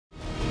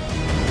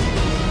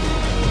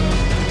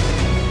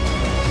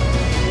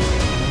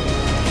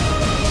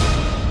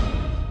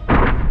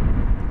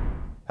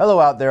Hello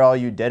out there, all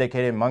you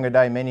dedicated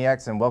Mangudai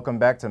maniacs, and welcome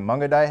back to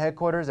Mangudai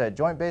headquarters at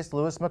Joint Base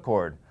Lewis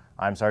McChord.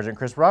 I'm Sergeant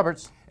Chris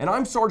Roberts. And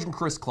I'm Sergeant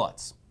Chris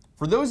Klutts.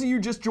 For those of you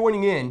just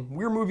joining in,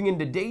 we're moving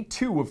into Day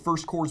 2 of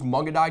First Corps'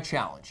 Mangudai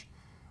Challenge.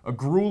 A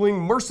grueling,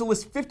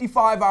 merciless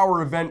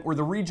 55-hour event where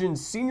the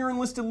region's senior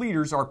enlisted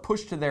leaders are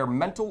pushed to their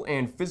mental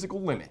and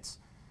physical limits.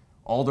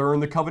 All to earn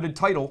the coveted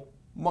title,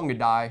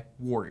 Mangudai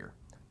Warrior.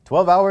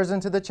 12 hours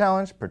into the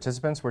challenge,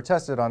 participants were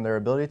tested on their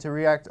ability to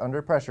react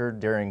under pressure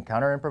during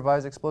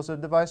counter-improvised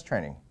explosive device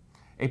training.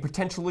 A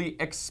potentially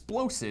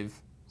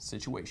explosive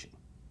situation.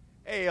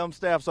 Hey, I'm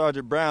Staff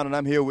Sergeant Brown, and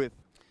I'm here with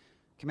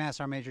Command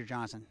Sergeant Major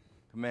Johnson.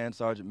 Command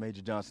Sergeant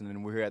Major Johnson,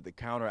 and we're here at the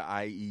Counter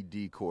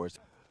IED course.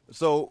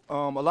 So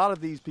a lot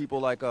of these people,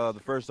 like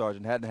the First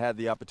Sergeant, hadn't had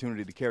the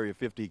opportunity to carry a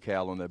 50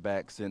 cal on their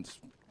back since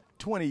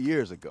 20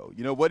 years ago.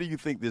 You know, what do you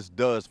think this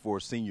does for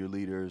senior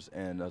leaders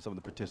and some of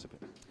the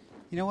participants?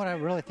 You know what I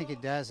really think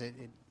it does?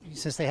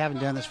 Since they haven't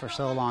done this for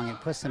so long, it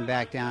puts them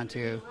back down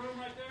to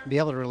be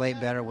able to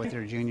relate better with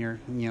their junior,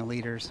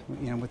 leaders,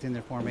 within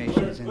their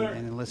formations and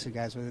enlisted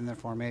guys within their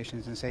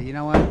formations, and say, you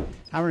know what,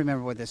 I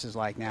remember what this is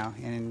like now,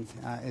 and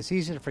it's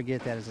easy to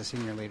forget that as a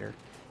senior leader.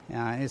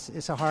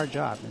 It's a hard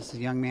job. It's a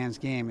young man's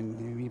game,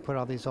 and you put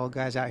all these old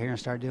guys out here and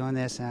start doing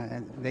this,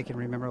 and they can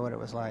remember what it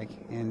was like,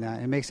 and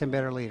it makes them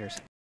better leaders.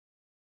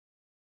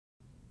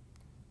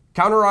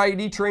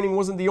 Counter-IED training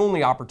wasn't the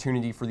only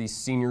opportunity for these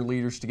senior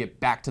leaders to get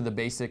back to the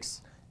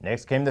basics.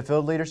 Next came the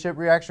Field Leadership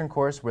Reaction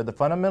course, where the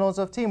fundamentals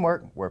of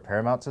teamwork were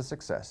paramount to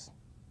success.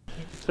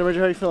 So,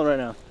 Major, how are you feeling right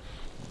now?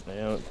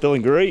 Yeah,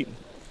 feeling great.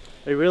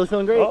 Are you really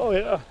feeling great? Oh,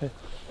 yeah.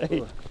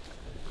 Hey,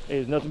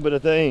 it's nothing but a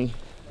thing.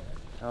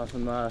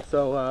 Awesome.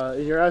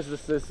 In your eyes,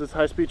 this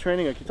high-speed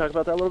training, can you talk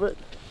about that a little bit?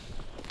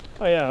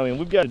 Oh, yeah, I mean,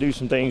 we've got to do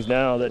some things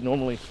now that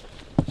normally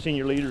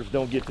senior leaders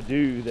don't get to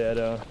do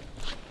that,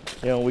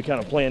 we kind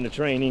of plan the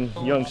training,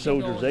 young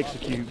soldiers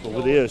execute, but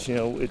with this,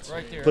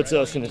 it puts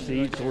us in a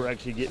seat, so we're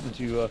actually getting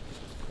to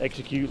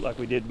execute like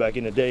we did back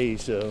in the day.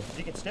 So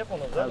you can step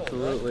on those.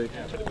 Absolutely.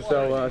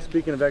 So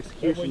speaking of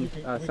execution,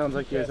 sounds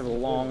like you guys have a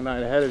long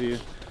night ahead of you.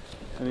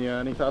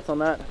 Any thoughts on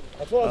that?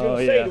 That's what I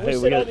was going to say. Hey,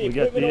 we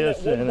got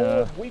this, and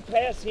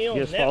I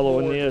guess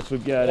following this,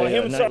 we've got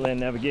a night land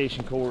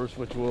navigation course,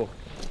 which will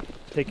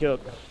take up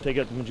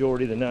the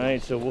majority of the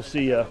night. So we'll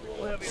see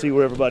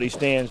where everybody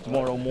stands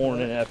tomorrow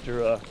morning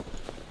after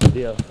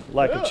the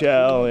lack of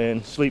chow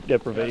and sleep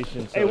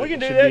deprivation. So hey, we can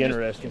do it should that. Be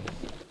interesting.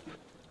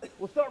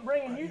 We'll start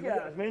bringing you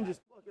guys, man.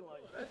 Just fucking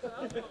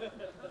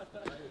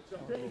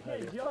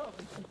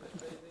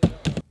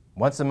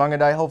Once the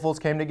Mangudai hopefuls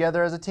came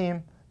together as a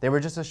team, they were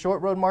just a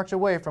short road march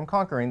away from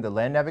conquering the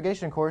land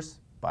navigation course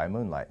by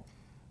moonlight.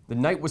 The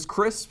night was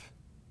crisp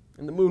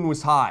and the moon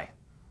was high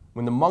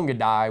when the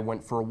Mangudai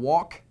went for a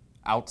walk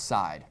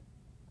outside.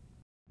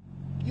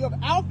 You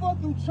have Alpha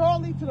through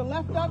Charlie to the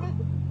left of it,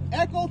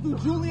 Echo through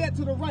Juliet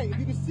to the right, if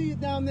you can see it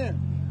down there.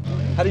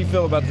 How do you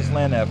feel about this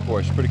land nav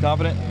course? Pretty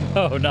confident?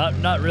 Oh,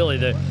 not really.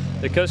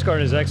 The Coast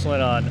Guard is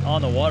excellent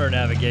on the water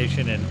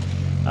navigation, and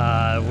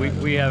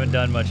we haven't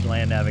done much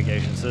land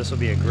navigation, so this will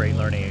be a great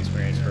learning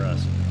experience for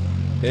us.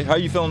 Hey, how are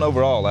you feeling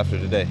overall after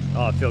today?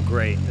 Oh, I feel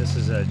great. This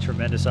is a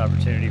tremendous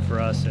opportunity for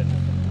us, and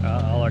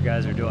all our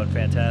guys are doing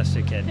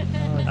fantastic, and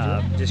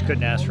just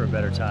couldn't ask for a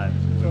better time.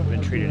 We've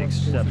been treated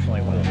exceptionally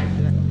well.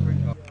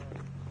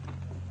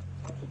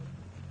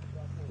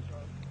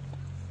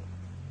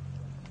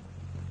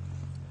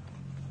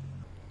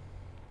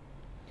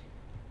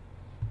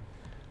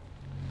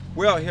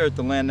 We're out here at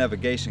the land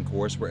navigation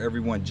course where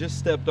everyone just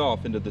stepped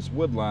off into this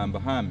wood line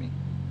behind me.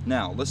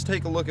 Now, let's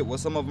take a look at what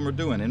some of them are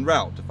doing en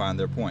route to find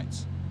their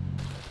points.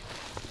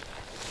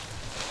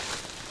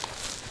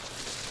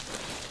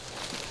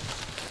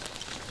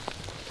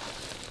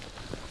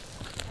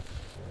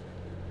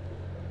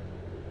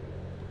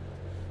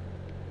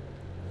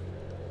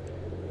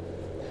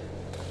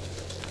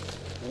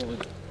 One,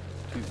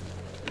 two,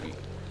 three.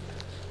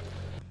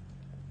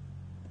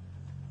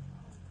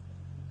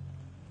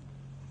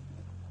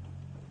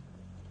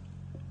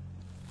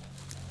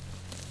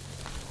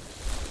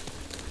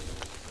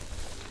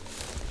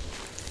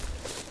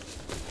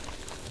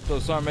 So,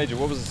 Sergeant Major,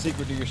 what was the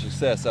secret to your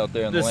success out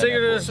there in the land? The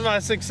secret to my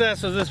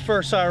success was this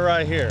first side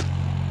right here.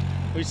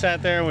 We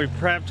sat there and we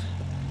prepped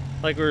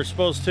like we were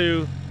supposed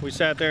to. We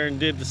sat there and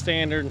did the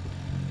standard,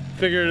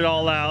 figured it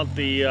all out,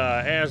 the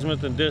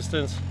azimuth and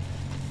distance.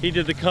 He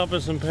did the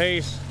compass and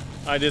pace.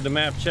 I did the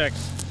map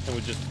checks, and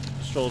we just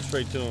strolled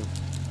straight to him.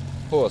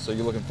 Cool, so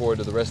you're looking forward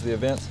to the rest of the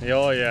events?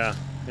 Oh yeah,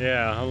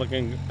 I'm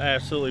looking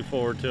absolutely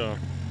forward to them.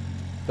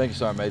 Thank you,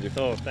 Sergeant Major.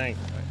 Oh, thanks.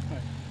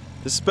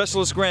 This is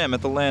Specialist Graham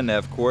at the land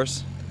nav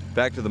course.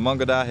 Back to the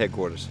Mangudai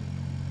headquarters.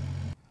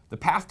 The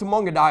path to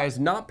Mangudai is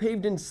not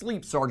paved in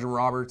sleep, Sergeant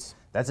Roberts.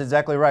 That's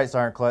exactly right,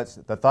 Sergeant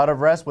Klutts. The thought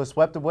of rest was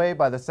swept away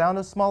by the sound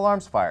of small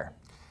arms fire.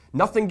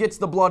 Nothing gets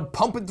the blood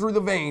pumping through the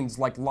veins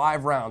like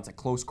live rounds at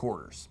close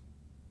quarters.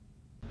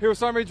 Here with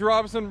Sergeant Major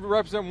Robinson,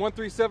 representing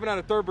 137 out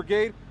of 3rd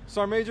Brigade.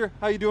 Sergeant Major,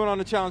 how you doing on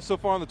the challenge so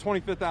far on the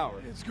 25th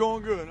hour? It's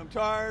going good. I'm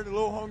tired, a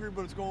little hungry,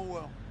 but it's going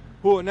well.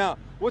 Cool. Now,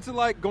 what's it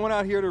like going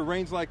out here to a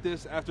range like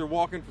this after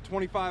walking for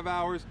 25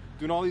 hours,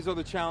 doing all these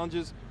other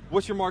challenges?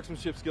 What's your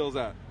marksmanship skills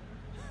at?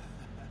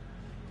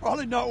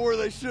 Probably not where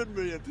they should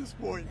be at this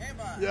point.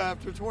 Yeah,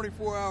 after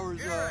 24 hours,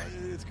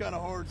 it's kind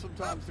of hard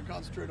sometimes to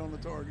concentrate on the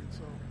target.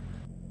 So,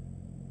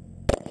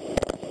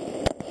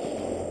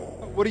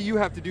 what do you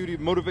have to do to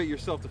motivate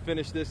yourself to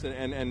finish this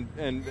and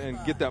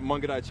get that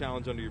Mangudai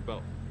challenge under your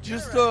belt?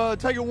 Just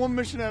take it one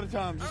mission at a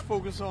time. Just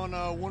focus on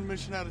one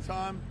mission at a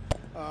time,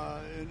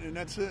 and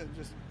that's it.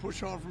 Just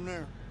push on from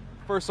there.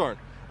 First Sergeant,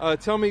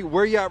 tell me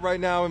where you at right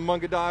now in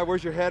Mangudai.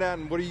 Where's your head at,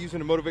 and what are you using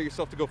to motivate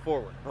yourself to go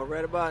forward?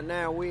 Right about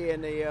now, we're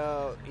in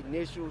the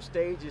initial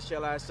stages,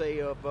 shall I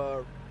say,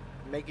 of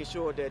making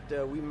sure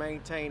that we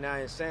maintain our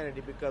insanity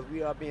because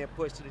we are being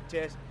pushed to the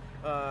test.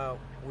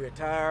 We're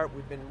tired.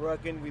 We've been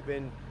rucking. We've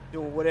been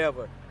doing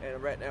whatever,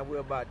 and right now we're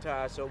about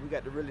tired. So we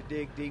got to really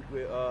dig deep.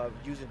 We're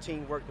using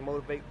teamwork to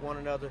motivate one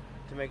another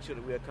to make sure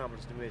that we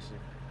accomplish the mission.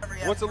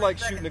 What's it like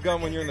shooting a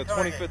gun when you're in the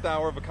 25th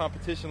hour of a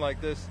competition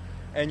like this,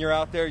 and you're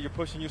out there, you're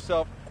pushing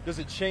yourself? Does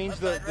it change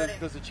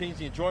does it change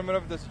the enjoyment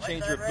of it? Does it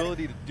change your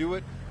ability to do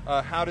it?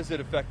 How does it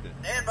affect it?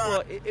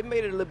 Well, it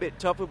made it a little bit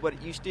tougher,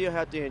 but you still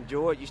have to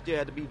enjoy it. You still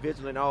have to be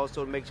vigilant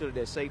also to make sure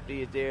that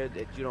safety is there,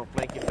 that you don't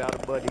flank your battle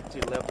buddy to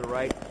the left or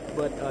right.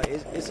 But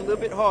it's a little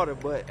bit harder,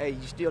 but hey,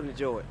 you still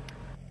enjoy it.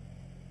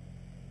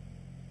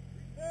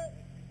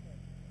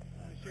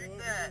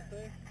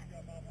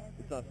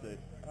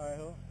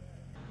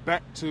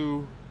 Back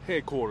to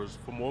headquarters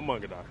for more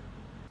Mangudai.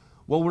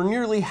 Well, we're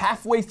nearly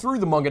halfway through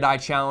the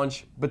Mangudai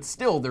challenge, but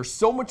still, there's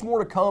so much more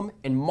to come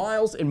and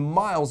miles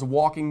of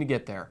walking to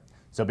get there.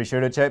 So be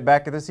sure to check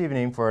back this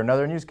evening for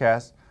another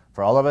newscast.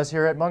 For all of us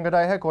here at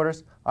Mangudai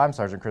headquarters, I'm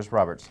Sergeant Chris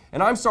Roberts.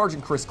 And I'm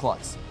Sergeant Chris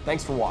Klutts.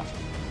 Thanks for watching.